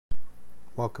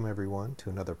Welcome everyone to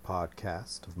another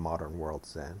podcast of Modern World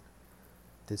Zen.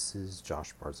 This is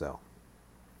Josh Barzell.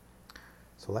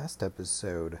 So last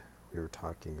episode we were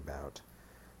talking about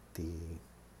the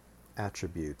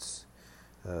attributes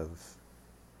of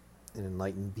an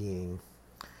enlightened being,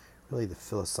 really the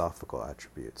philosophical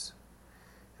attributes,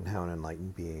 and how an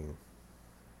enlightened being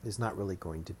is not really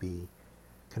going to be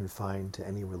confined to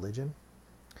any religion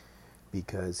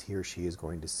because he or she is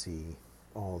going to see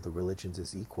all the religions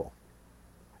as equal.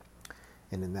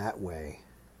 And in that way,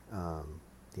 the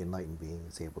enlightened being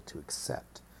is able to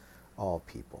accept all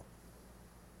people.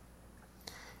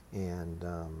 And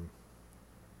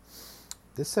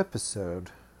this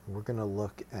episode, we're going to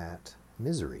look at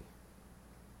misery.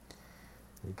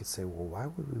 You could say, well, why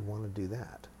would we want to do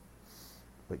that?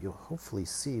 But you'll hopefully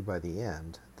see by the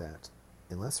end that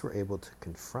unless we're able to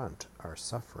confront our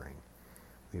suffering,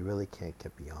 we really can't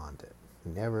get beyond it.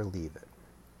 We never leave it.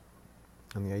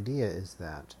 And the idea is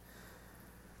that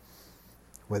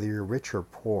whether you're rich or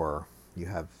poor, you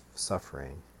have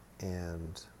suffering,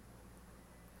 and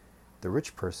the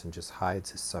rich person just hides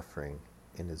his suffering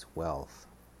in his wealth,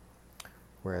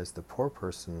 whereas the poor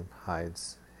person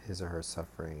hides his or her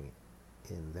suffering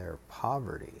in their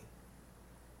poverty.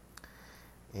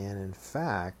 And in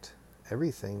fact,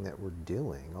 everything that we're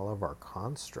doing, all of our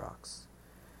constructs,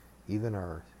 even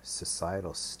our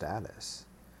societal status,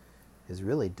 is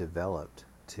really developed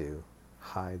to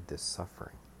hide this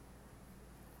suffering.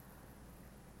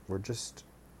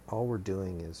 All we're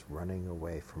doing is running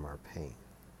away from our pain.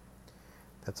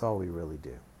 That's all we really do.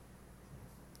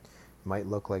 It might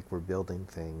look like we're building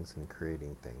things and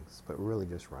creating things, but we're really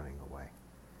just running away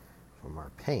from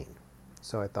our pain.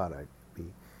 So I thought it'd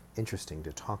be interesting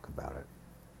to talk about it.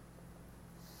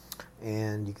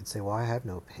 And you could say, well, I have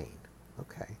no pain.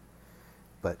 Okay.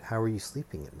 But how are you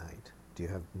sleeping at night? Do you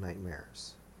have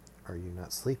nightmares? Are you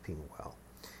not sleeping well?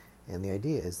 And the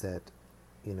idea is that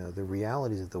the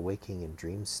realities of the waking and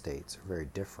dream states are very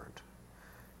different.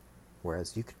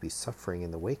 Whereas you could be suffering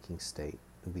in the waking state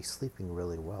and be sleeping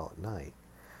really well at night.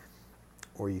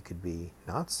 Or you could be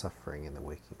not suffering in the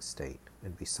waking state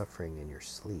and be suffering in your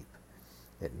sleep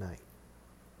at night.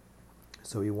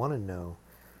 So we want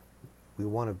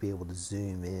to be able to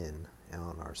zoom in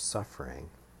on our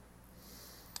suffering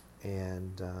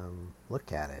and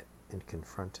look at it and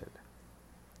confront it.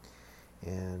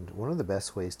 And one of the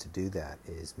best ways to do that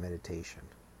is meditation.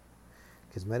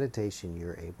 Because meditation,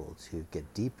 you're able to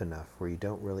get deep enough where you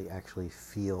don't really actually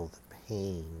feel the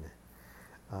pain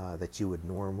that you would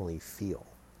normally feel.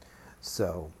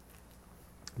 So,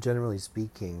 generally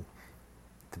speaking,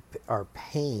 our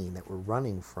pain that we're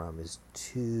running from is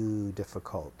too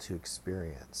difficult to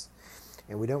experience.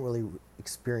 And we don't really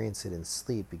experience it in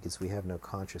sleep because we have no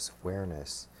conscious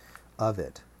awareness of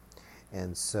it.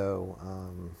 And so,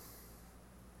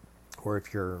 or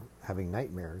if you're having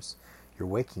nightmares, your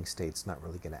waking state's not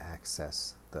really going to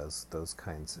access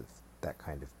that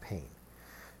kind of pain.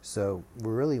 So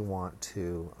we really want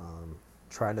to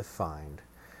try to find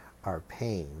our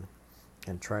pain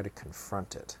and try to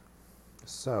confront it.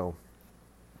 So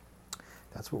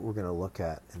that's what we're going to look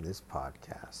at in this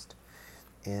podcast.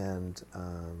 And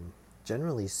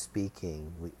generally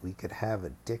speaking, we could have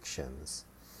addictions.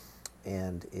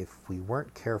 And if we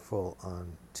weren't careful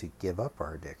to give up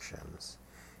our addictions,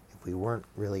 if we weren't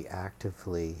really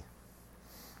actively,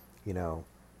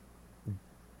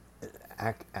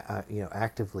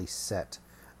 actively set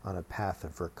on a path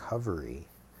of recovery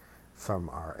from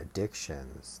our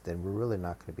addictions, then we're really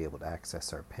not going to be able to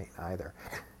access our pain either,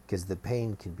 because the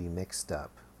pain can be mixed up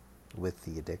with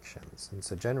the addictions. And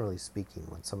so, generally speaking,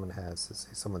 when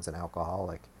someone's an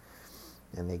alcoholic,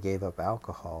 and they gave up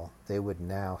alcohol, they would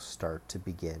now start to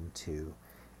begin to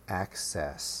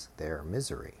access their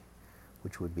misery,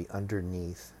 which would be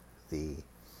underneath the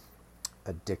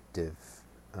addictive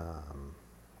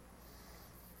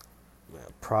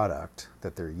product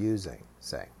that they're using,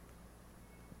 say.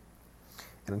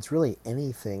 And it's really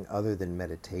anything other than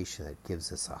meditation that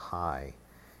gives us a high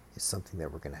is something that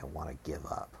we're going to want to give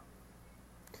up.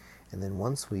 And then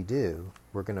once we do,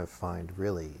 we're going to find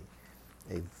really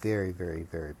a very, very,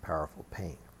 very powerful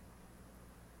pain.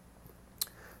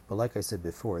 But like I said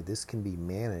before, this can be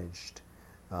managed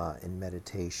in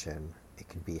meditation. It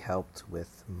can be helped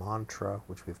with mantra,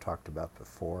 which we've talked about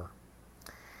before.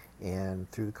 And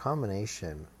through the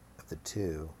combination of the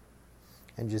two,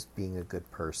 and just being a good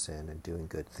person and doing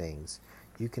good things,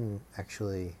 you can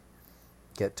actually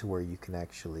get to where you can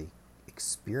actually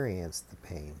experience the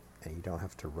pain and you don't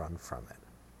have to run from it.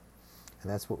 And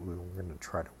that's what we're going to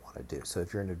try to want to do. So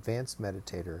if you're an advanced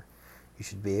meditator, you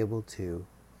should be able to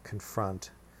confront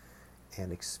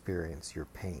and experience your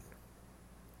pain.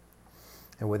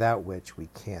 and without which we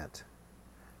can't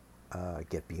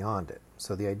get beyond it.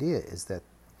 So the idea is that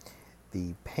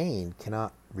the pain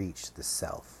cannot reach the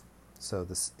self. So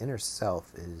this inner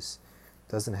self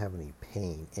doesn't have any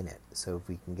pain in it. So if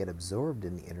we can get absorbed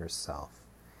in the inner self,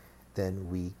 then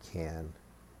we can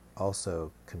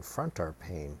also confront our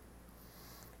pain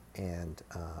and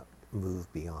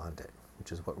move beyond it,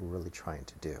 which is what we're really trying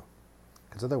to do.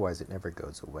 Because otherwise it never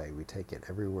goes away. We take it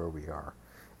everywhere we are,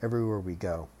 everywhere we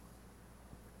go.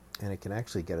 And it can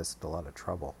actually get us into a lot of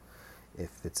trouble if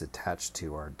it's attached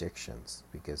to our addictions,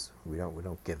 because we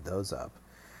don't give those up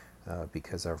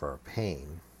because of our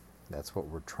pain. That's what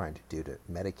we're trying to do, to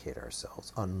medicate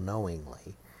ourselves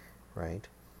unknowingly, right?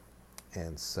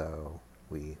 And so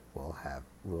we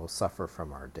will suffer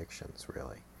from our addictions,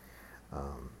 really,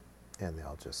 and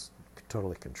they'll just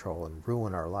totally control and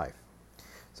ruin our life.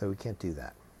 So we can't do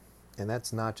that. And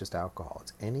that's not just alcohol.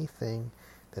 It's anything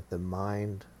that the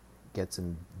mind gets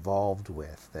involved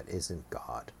with that isn't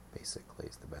God, basically,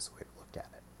 is the best way to look at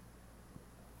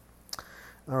it.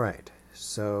 All right.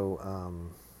 So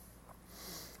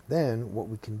then what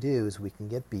we can do is we can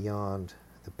get beyond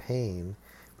the pain,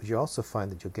 but you also find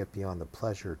that you'll get beyond the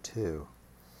pleasure too.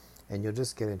 And you'll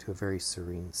just get into a very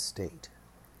serene state.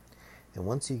 And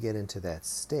once you get into that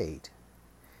state,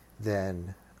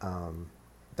 then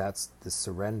that's the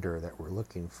surrender that we're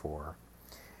looking for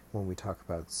when we talk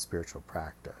about spiritual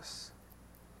practice.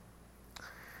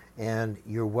 And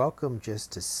you're welcome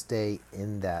just to stay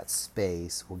in that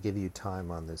space. We'll give you time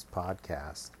on this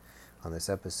podcast, on this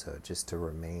episode, just to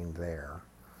remain there.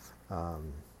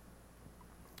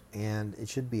 And it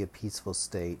should be a peaceful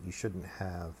state. You shouldn't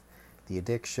have the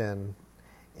addiction,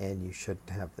 and you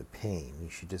shouldn't have the pain. You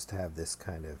should just have this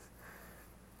kind of,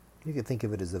 you could think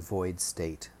of it as a void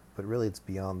state, but really it's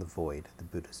beyond the void, the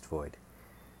Buddhist void.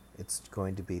 It's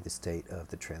going to be the state of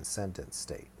the transcendent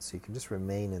state. So you can just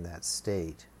remain in that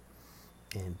state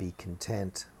and be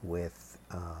content with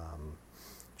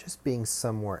just being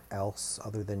somewhere else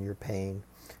other than your pain.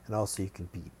 And also you can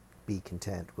be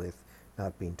content with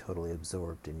not being totally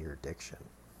absorbed in your addiction.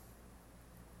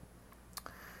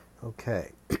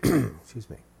 Okay, excuse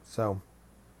me. So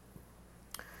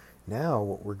now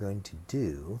what we're going to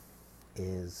do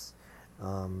is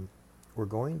we're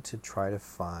going to try to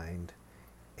find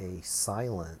a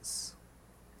silence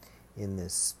in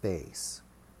this space.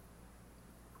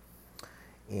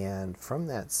 And from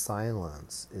that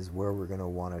silence is where we're going to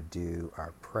want to do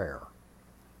our prayer.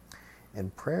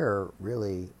 And prayer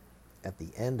really, at the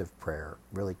end of prayer,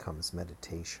 really comes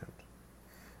meditation.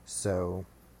 So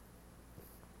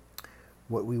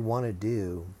what we want to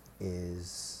do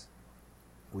is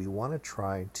we want to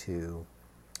try to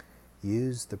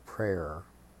use the prayer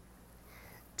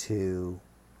to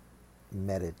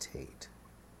meditate.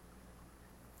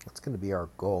 That's going to be our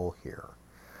goal here.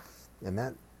 And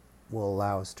that will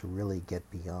allow us to really get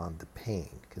beyond the pain.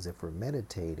 Because if we're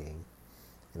meditating,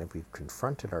 and if we've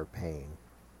confronted our pain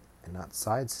and not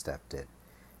sidestepped it,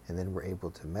 and then we're able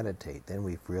to meditate, then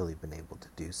we've really been able to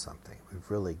do something.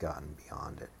 We've really gotten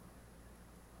beyond it.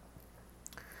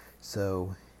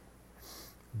 So,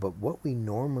 but what we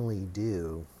normally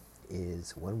do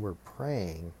is when we're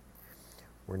praying,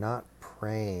 we're not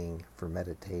praying for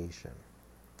meditation.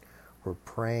 We're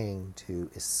praying to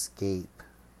escape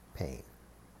pain.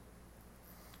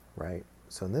 Right?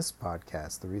 So in this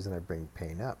podcast, the reason I bring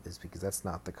pain up is because that's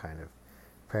not the kind of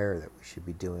prayer that we should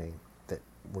be doing, that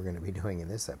we're going to be doing in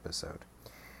this episode.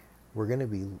 We're going to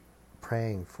be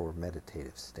praying for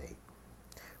meditative state.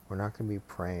 We're not going to be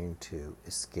praying to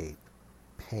escape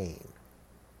pain.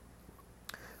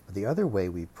 But the other way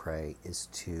we pray is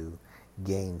to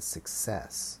gain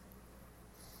success,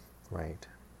 right?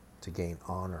 To gain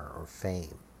honor or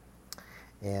fame.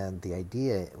 And the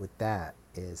idea with that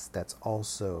is that's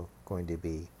also going to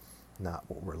be not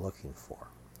what we're looking for.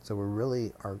 So we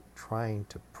really are trying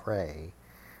to pray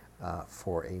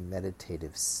for a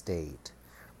meditative state,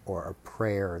 or a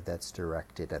prayer that's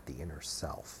directed at the inner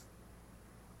self.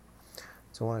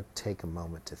 So I want to take a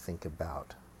moment to think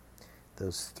about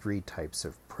those three types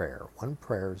of prayer. One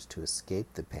prayer is to escape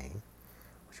the pain,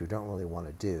 which we don't really want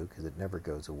to do because it never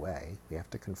goes away. We have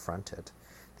to confront it.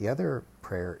 The other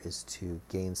prayer is to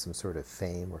gain some sort of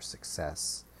fame or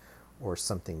success, or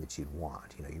something that you'd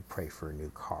want. You know, you pray for a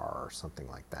new car or something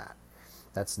like that.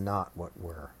 That's not what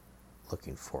we're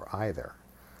looking for either.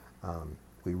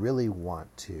 We really want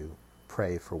to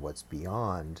pray for what's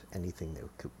beyond anything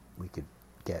that we could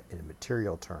get in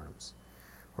material terms,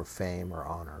 or fame or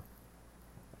honor,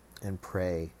 and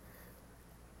pray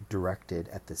directed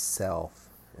at the self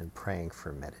and praying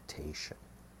for meditation.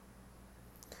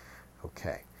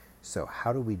 Okay, so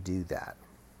how do we do that?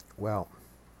 Well,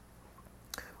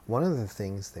 One of the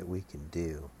things that we can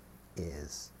do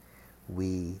is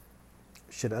we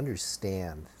should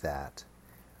understand that,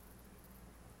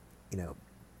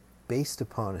 based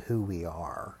upon who we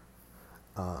are,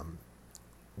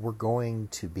 we're going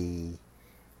to be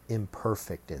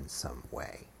imperfect in some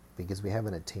way because we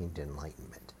haven't attained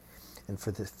enlightenment. And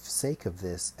for the sake of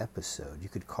this episode, you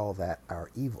could call that our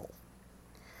evil.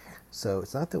 So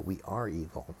it's not that we are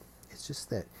evil, it's just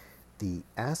that the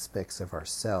aspects of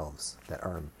ourselves that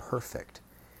are imperfect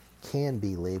can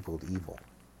be labeled evil,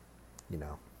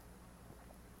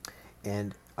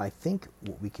 And I think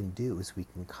what we can do is we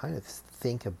can kind of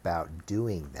think about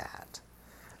doing that.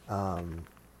 And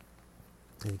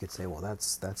you could say, well,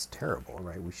 that's terrible,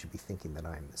 right? We should be thinking that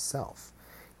I'm the self.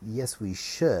 Yes, we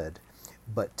should,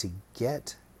 but to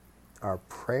get our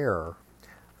prayer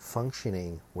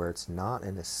functioning where it's not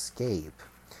an escape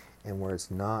and where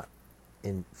it's not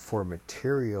for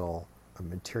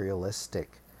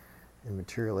materialistic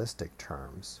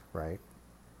terms, right?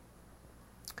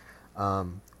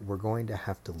 We're going to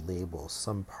have to label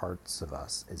some parts of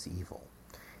us as evil.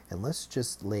 And let's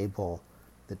just label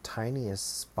the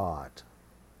tiniest spot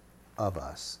of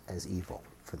us as evil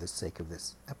for the sake of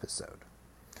this episode.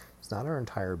 It's not our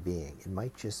entire being. It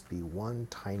might just be one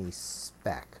tiny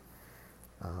speck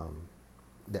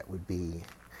that would be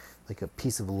like a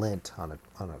piece of lint on a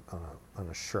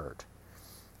shirt.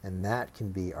 And that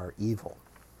can be our evil.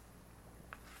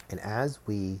 And as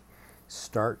we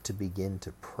start to begin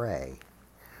to pray,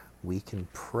 we can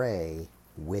pray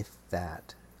with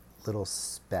that little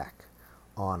speck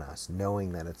on us,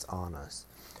 knowing that it's on us,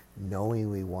 knowing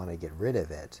we want to get rid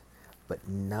of it, but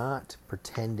not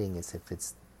pretending as if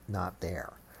it's not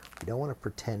there. We don't want to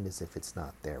pretend as if it's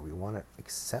not there. We want to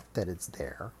accept that it's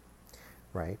there,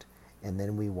 right? And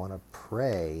then we want to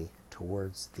pray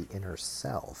towards the inner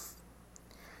self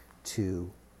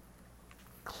to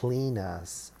clean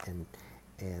us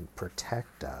and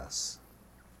protect us.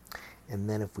 And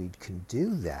then if we can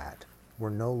do that, we're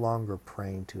no longer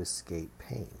praying to escape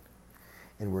pain.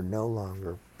 And we're no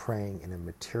longer praying in a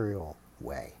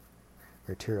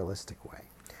materialistic way.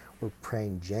 We're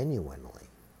praying genuinely.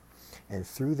 And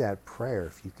through that prayer,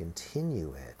 if you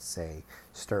continue it, say,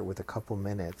 start with a couple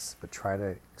minutes, but try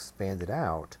to expand it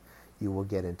out, you will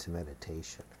get into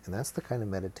meditation. And that's the kind of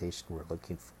meditation we're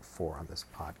looking for on this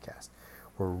podcast.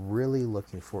 We're really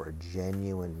looking for a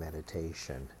genuine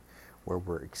meditation where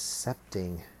we're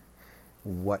accepting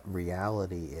what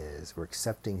reality is, we're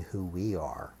accepting who we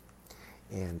are,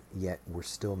 and yet we're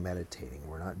still meditating.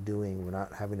 We're not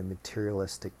having a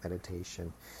materialistic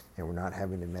meditation, and we're not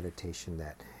having a meditation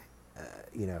that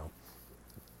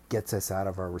gets us out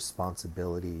of our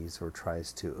responsibilities or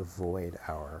tries to avoid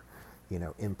our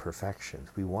imperfections.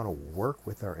 We want to work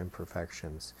with our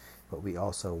imperfections, but we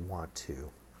also want to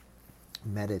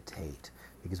meditate,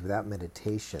 because without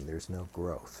meditation there's no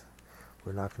growth.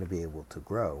 We're not going to be able to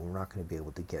grow. We're not going to be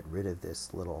able to get rid of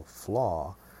this little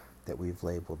flaw that we've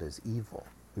labeled as evil.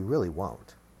 We really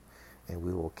won't, and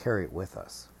we will carry it with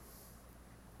us.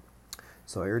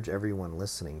 So I urge everyone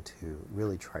listening to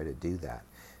really try to do that.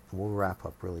 And we'll wrap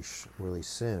up really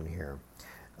soon here.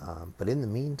 But in the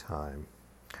meantime,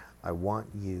 I want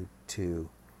you to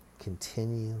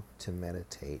continue to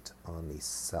meditate on the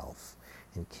self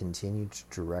and continue to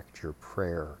direct your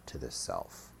prayer to the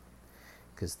self.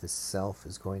 Because the self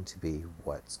is going to be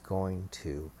what's going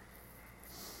to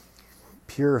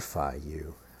purify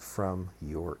you from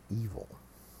your evil.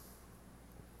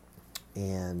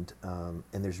 And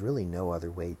there's really no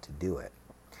other way to do it.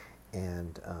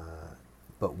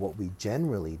 But what we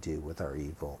generally do with our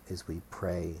evil is we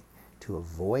pray to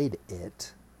avoid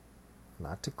it,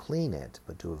 not to clean it,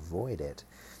 but to avoid it,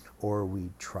 or we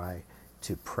try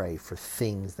to pray for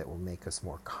things that will make us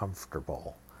more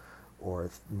comfortable, or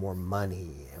more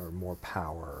money, or more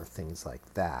power, or things like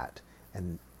that.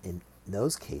 And in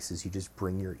those cases, you just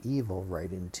bring your evil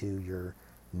right into your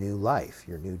new life,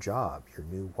 your new job, your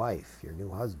new wife, your new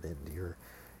husband,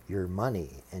 your money,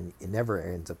 and it never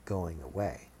ends up going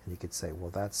away. And you could say,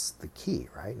 well, that's the key,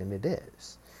 right? And it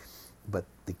is. But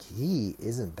the key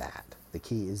isn't that. The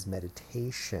key is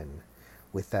meditation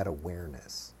with that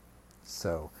awareness.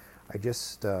 So I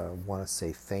just want to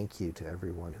say thank you to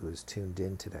everyone who has tuned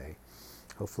in today.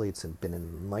 Hopefully it's been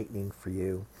enlightening for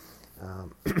you,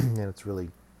 and it's really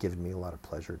given me a lot of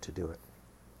pleasure to do it.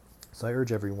 So I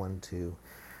urge everyone to,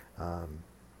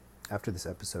 after this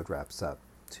episode wraps up,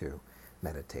 to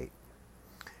meditate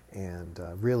and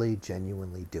really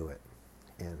genuinely do it,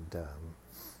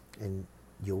 and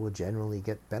you will generally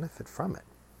get benefit from it.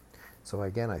 So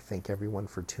again, I thank everyone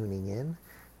for tuning in.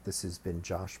 This has been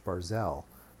Josh Barzell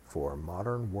for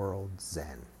Modern World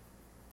Zen.